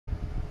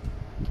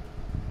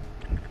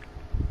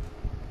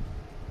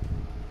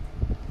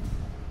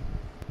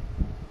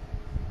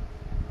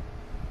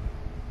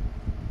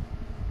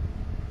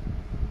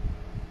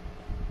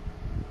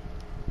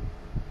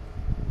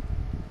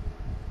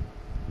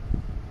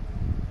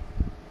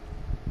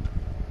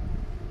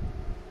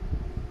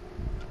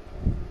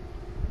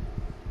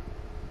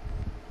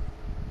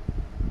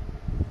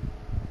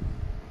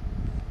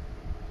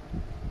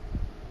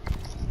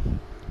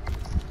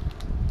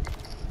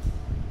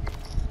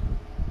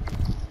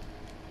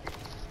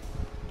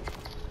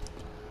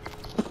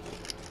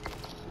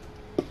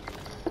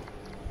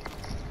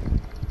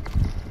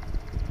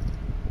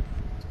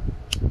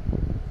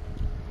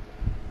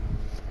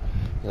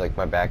like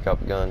my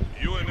backup gun.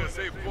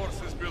 UNSA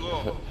forces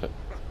below.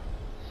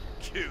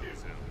 Kills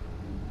him.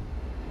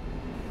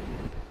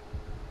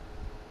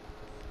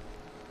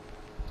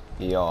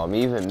 Yo, I'm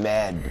even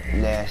mad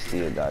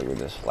nastier, dog, with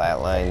this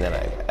flatline than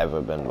I've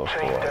ever been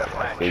before.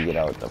 I figured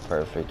out the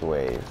perfect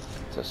way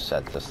to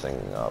set this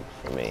thing up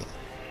for me.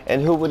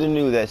 And who would have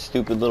knew that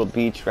stupid little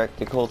beach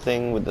reticle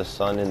thing with the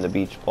sun and the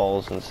beach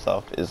balls and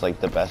stuff is like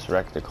the best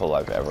reticle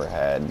I've ever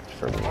had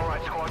for me.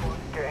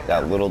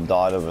 That little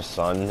dot of a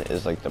sun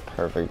is like the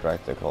perfect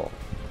reticle.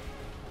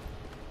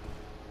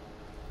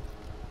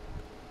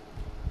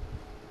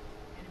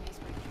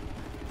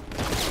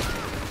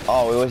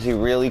 Oh, was he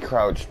really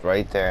crouched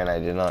right there and I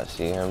did not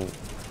see him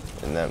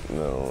in that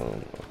middle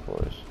room, of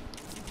course.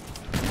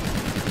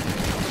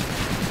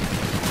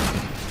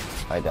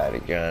 I died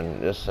again.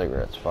 This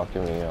cigarette's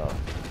fucking me up.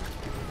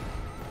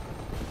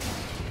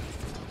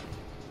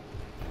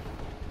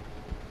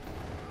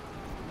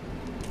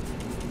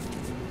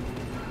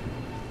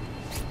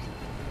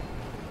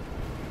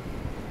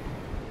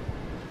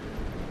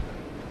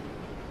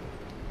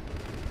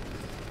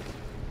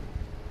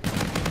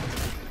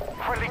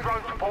 Friendly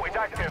drone support is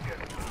active.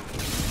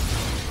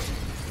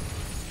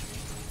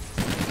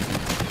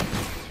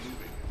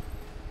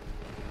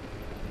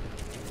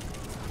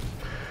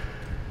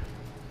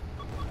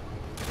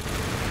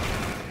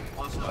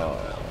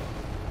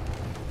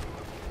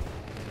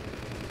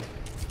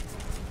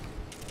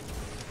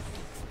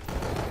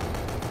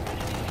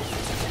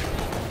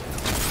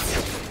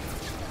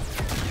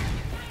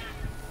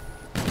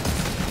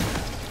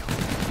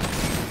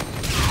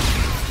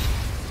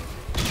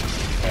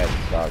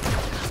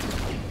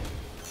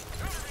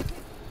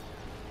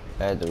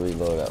 I had to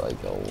reload at like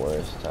the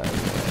worst time,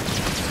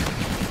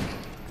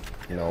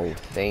 man. No,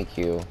 thank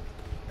you.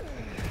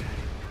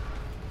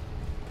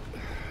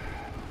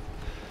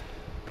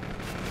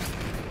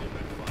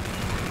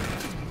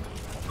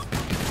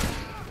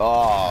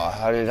 Oh,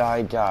 how did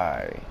I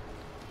die?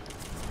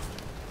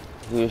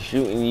 He was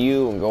shooting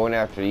you and going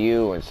after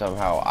you, and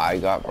somehow I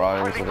got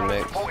brought into the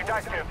mix.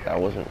 That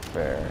wasn't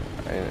fair.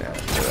 I didn't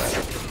ask for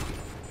that.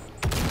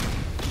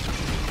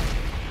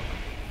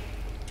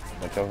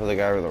 Watch out for the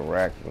guy with a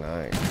rack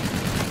knife.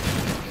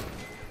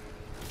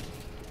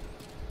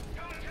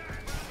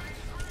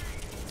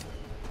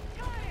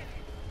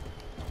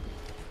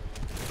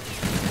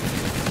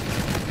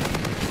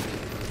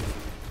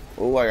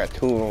 Oh, I got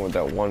two of them with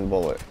that one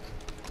bullet.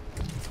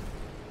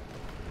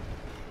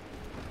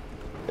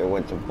 It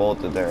went to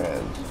both of their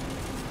heads.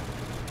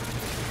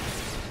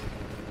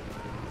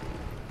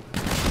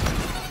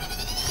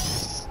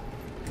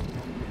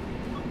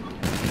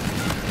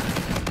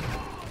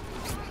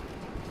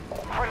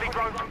 Friendly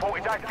drone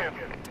support is active.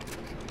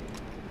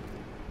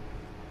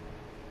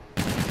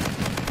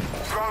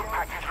 Drone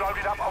package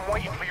loaded up and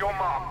waiting for your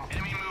mark.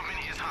 Enemy movement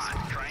is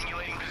hot.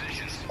 Triangulating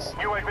positions.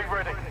 UAV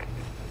ready.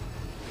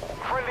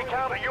 Friendly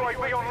counter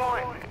UAV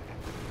online.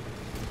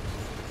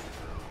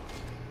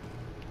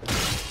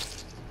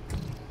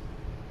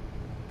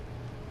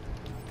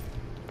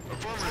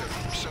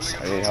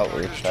 I need help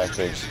with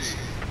extracting.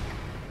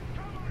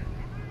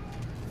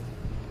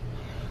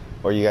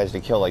 Or you guys to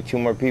kill like 2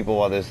 more people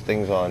while this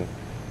thing's on.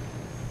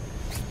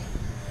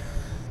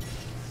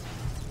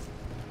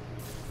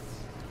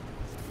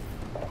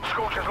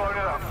 Scorchers loaded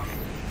up.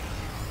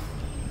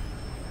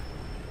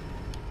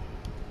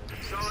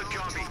 Solid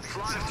copy.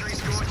 Flight of 3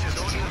 Scorchers.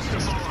 Ordnance to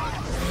follow.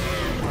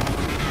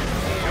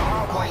 You're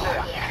halfway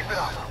there. Keep it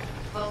up.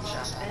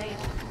 Vulture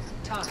enabled.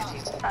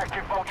 Targeting.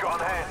 Active vulture on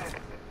hand.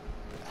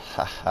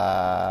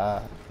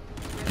 Haha.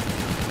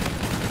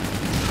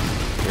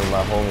 Leave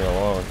my homie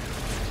alone.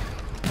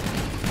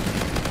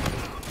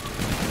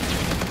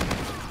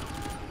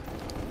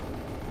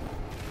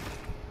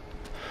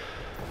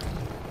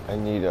 I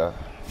need a...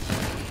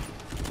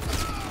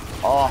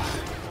 Oh!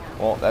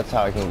 Well, that's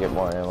how I can get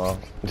more ammo.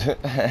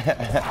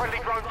 Friendly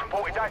drone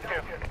support is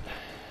active.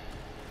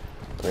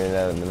 Ran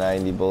out of the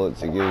 90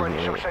 bullets it gives Friendly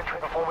me. ship sentry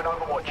performing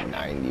overwatch.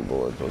 90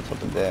 bullets, what's up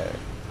with that?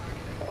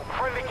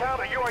 Friendly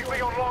counter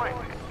UAV online.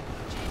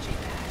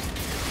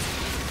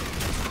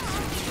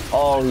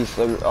 Oh, he's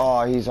slipped.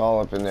 Oh, he's all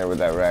up in there with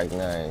that Rack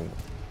 9.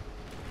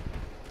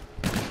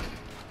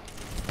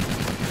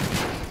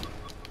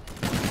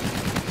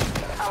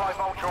 Allied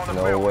vulture on the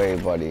No field. way,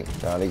 buddy.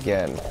 Not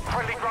again.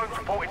 Friendly drone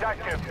support is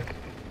active.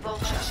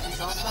 Vulture is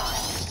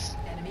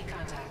online. Enemy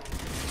contact.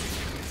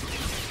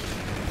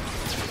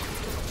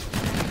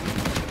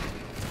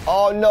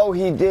 Oh, no,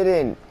 he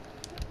didn't.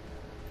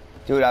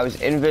 Dude, I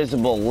was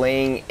invisible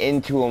laying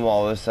into him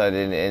all of a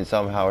sudden, and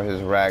somehow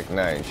his Rack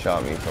 9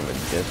 shot me from a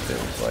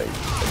distance. Like,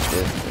 a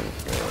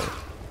distance, man.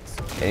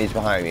 And he's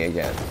behind me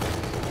again.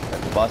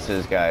 That's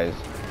buses, guys.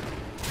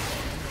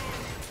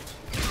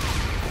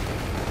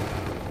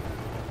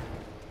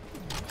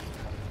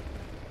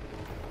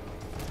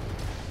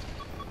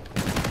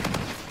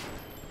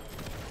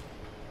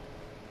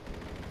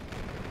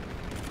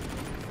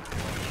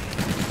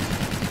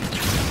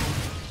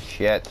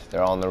 Shit,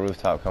 they're all on the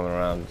rooftop coming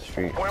around the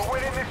street. We're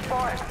winning this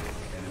fight.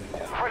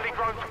 Friendly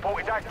drone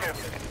support is active.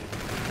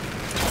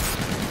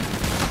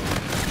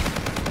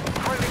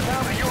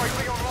 counter UAV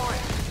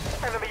online.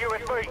 Enemy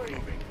USB.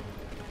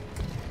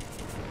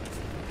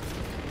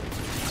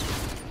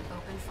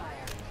 Open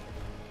fire.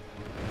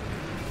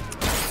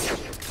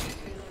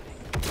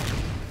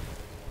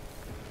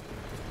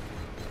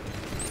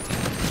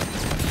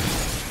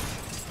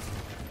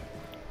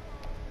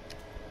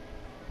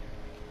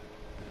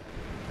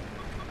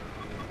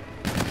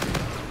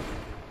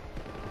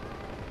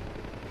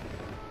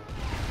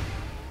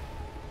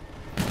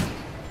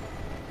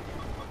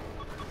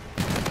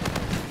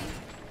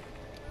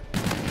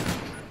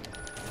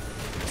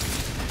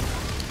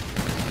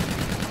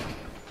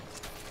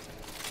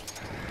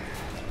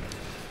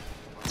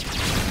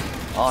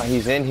 Oh,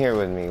 he's in here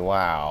with me.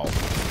 Wow.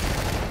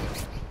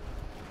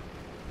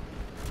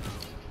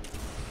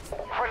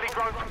 Friendly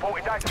drone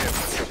support is active.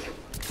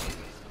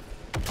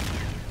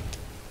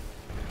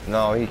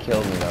 No, he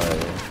killed me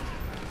already.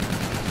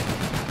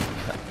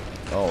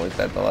 Oh, is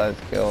that the last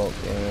kill?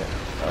 Damn it.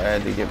 I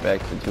had to get back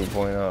to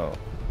 2.0.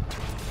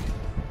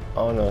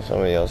 Oh no,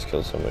 somebody else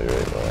killed somebody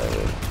right behind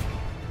me.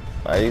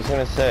 I was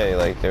gonna say,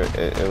 like,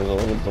 it was a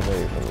little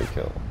delay from the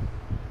kill.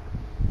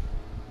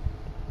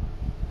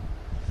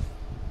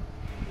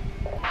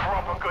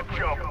 Proper good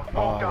job.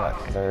 Oh, Well I got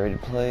done.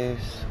 third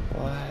place?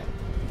 What?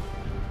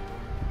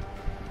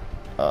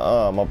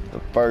 I'm up to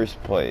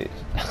first place.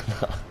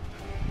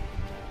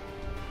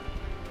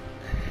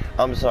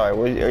 I'm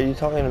sorry, are you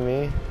talking to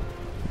me?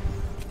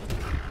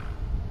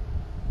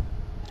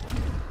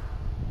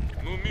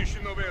 No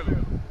mission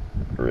available.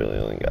 Really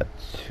only got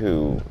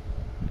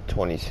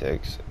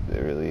 226.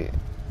 They really,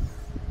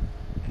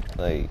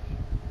 like,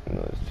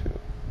 those two.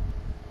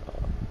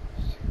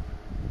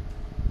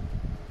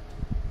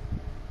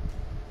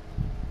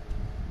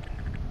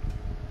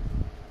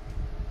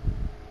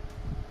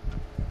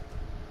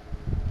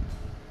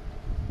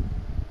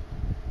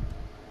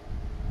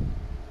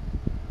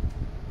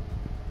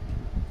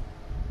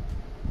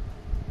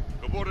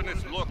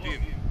 Coordinates locked in.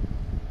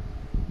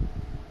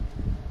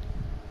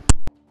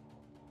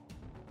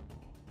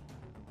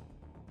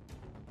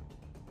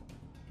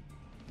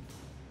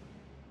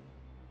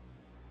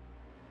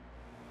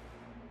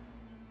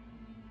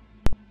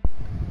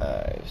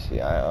 See,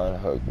 I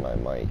unhooked my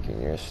mic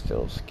and you're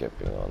still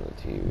skipping on the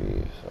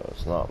TV, so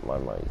it's not my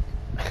mic.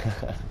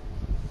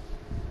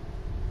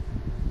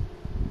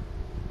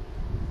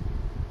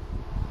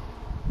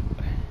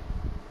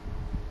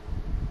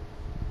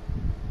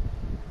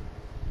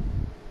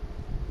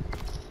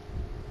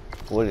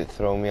 Would it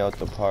throw me out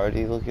the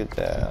party? Look at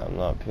that, I'm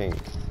not pink.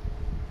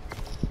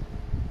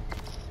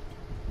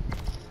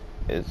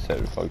 It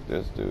said, fuck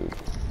this dude.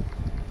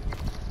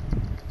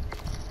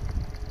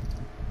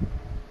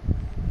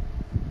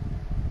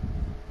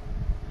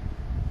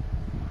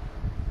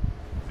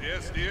 The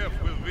SDF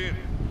will win.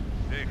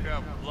 They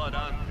have blood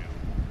on them.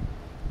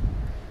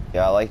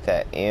 Yeah, I like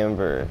that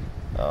amber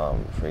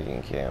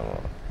freaking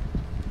camo.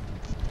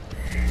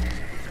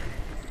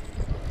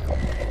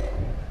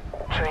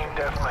 Team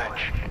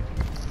deathmatch.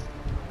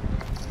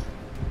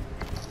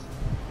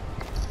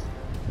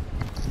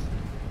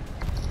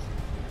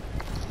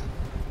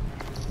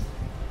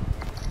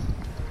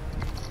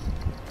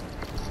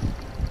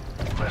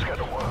 Let's get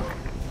to work.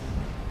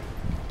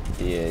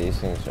 Yeah, these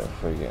things are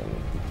freaking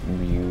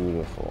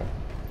beautiful.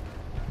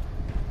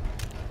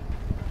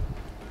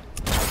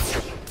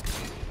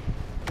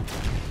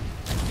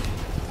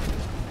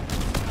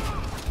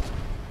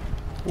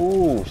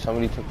 Ooh,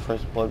 somebody took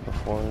first blood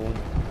before me.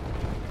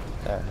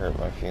 That hurt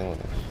my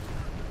feelings.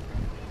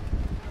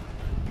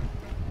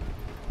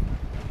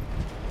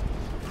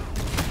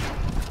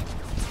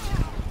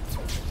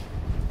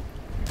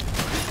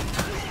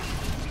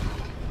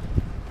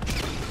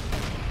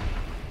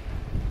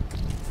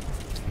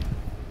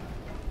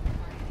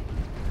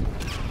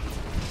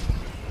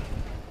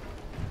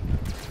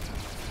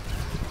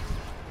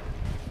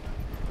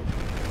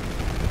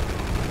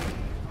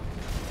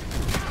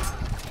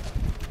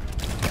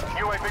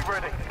 UAV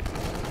ready.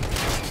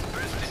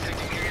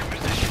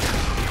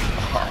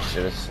 Oh, I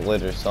should have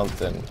slid or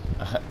something.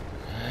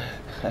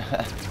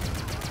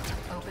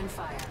 Open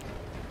fire.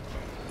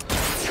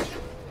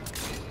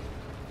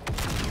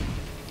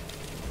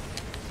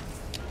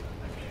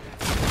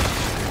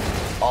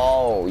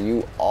 Oh,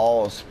 you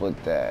all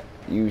split that.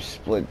 You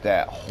split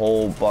that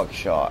whole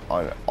buckshot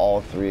on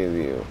all three of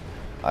you.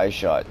 I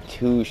shot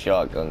 2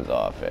 shotguns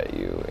off at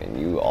you, and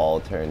you all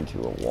turned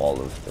to a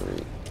wall of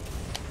 3.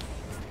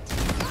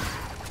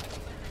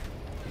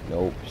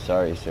 Nope,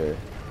 sorry, sir.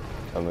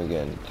 Come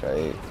again.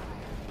 Try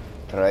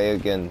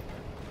again.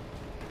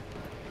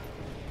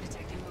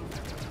 Detecting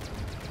movement.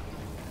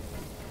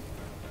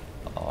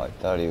 Oh, I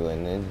thought he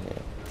went in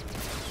here.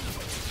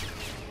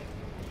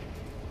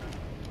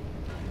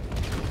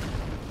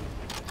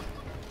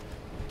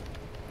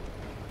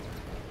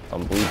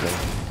 I'm bleeding.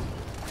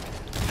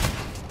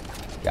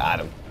 Got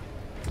him.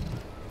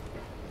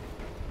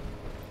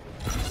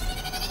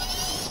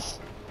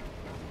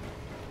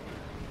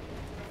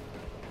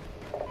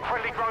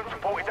 Friendly drone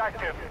support is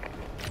active.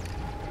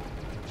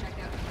 Check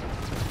out.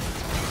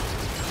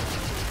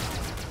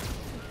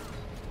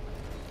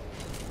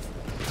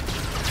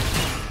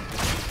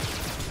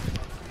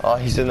 Oh,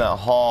 he's in that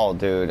hall,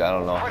 dude. I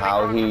don't know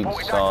how he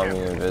saw me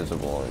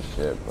invisible and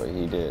shit, but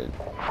he did.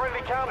 Friendly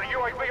counter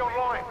UAV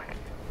online.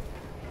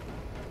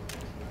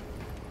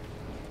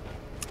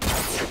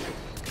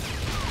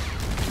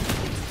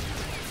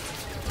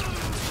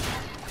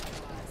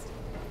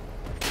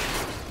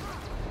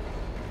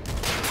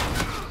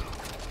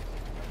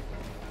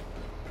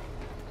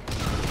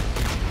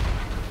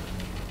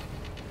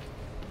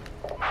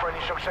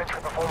 Friendly shock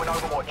sentry performing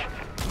overwatch.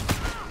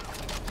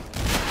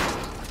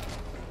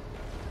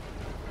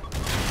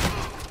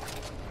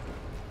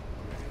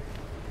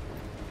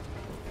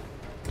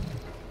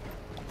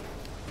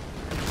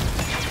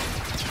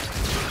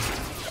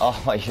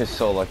 Oh, you're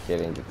so lucky I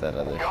didn't get that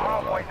other You're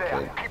shot halfway off, there.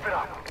 kid. Keep it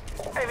up.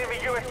 Enemy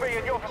USV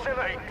in your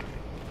vicinity.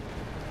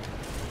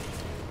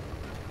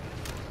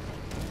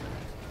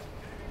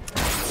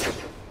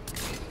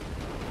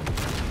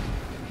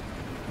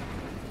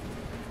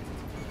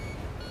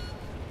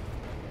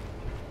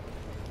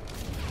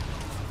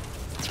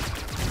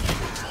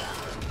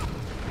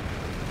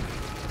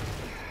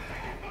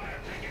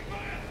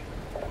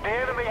 The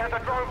enemy has a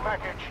drone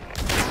package.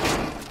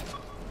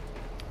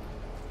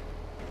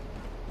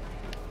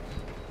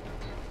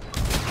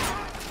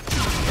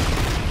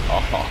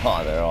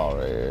 Oh, they're all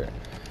right here.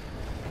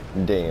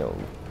 Damn.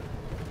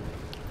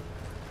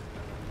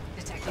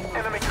 Detecting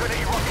Enemy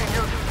Trinity rocking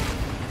you.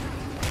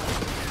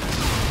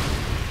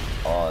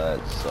 Oh,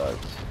 that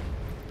sucks.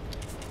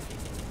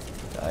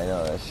 I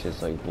know, that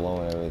shit's like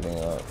blowing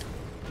everything up.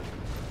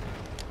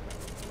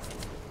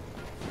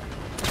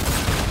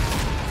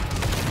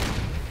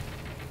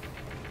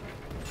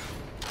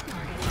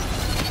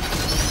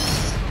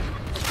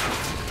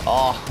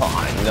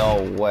 Oh,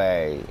 no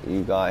way.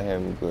 You got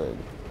him good.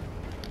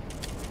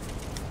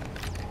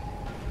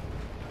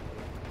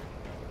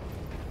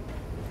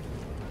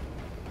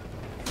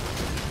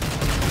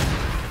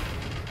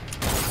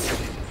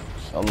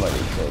 Somebody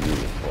killed you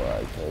before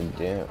I could,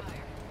 damn.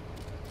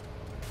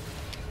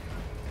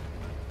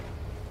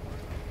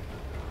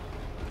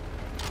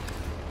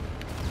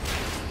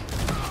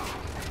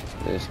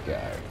 This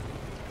guy.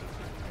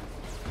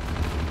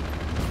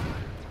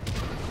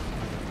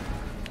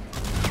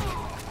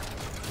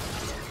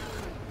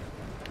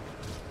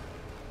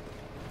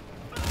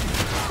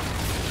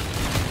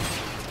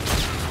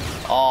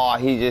 Oh,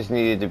 he just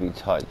needed to be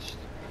touched.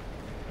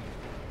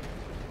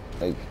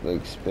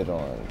 Like spit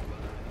on.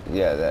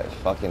 Yeah, that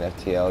fucking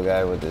FTL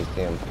guy with his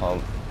damn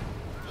pump.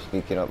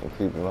 Sneaking up and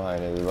creeping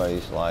behind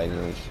everybody, sliding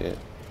and shit.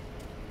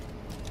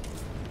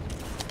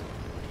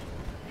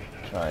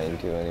 Trying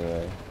to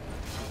anyway.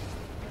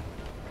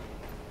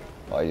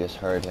 Oh, I just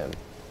heard him.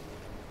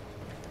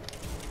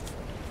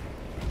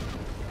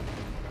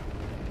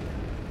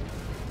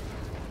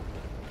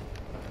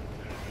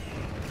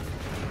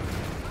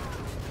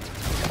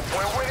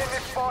 We're winning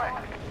this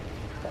fight.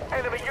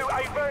 Enemy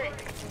UAV.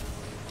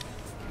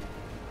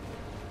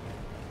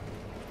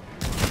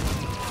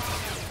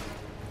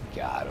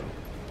 Got him.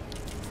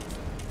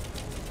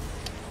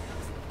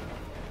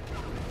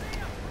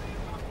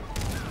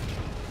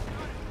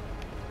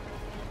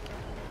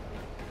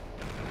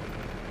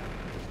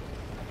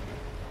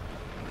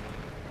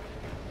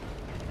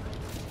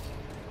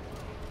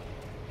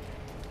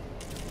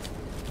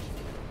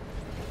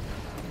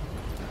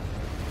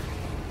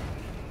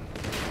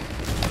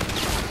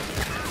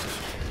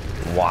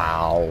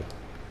 Wow.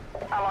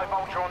 Allied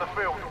vulture on the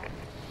field.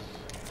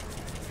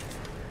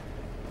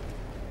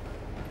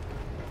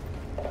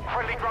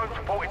 Friendly drone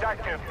support is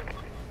active.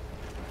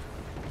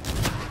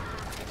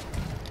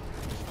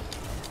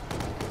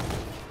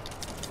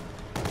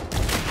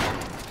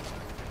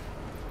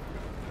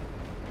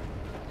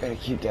 Gotta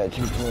keep that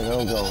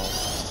 2.0 going.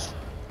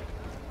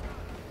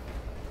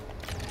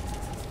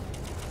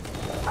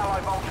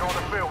 Allied vulture on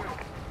the field.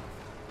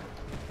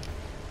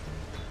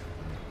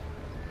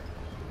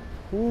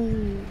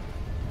 Woo.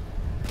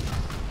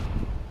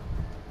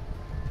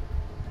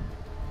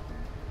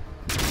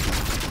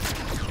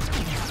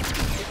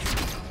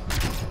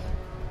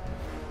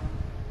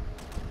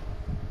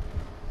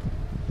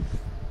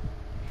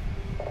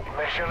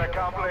 Mission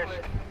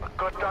accomplished. A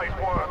good day's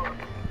work.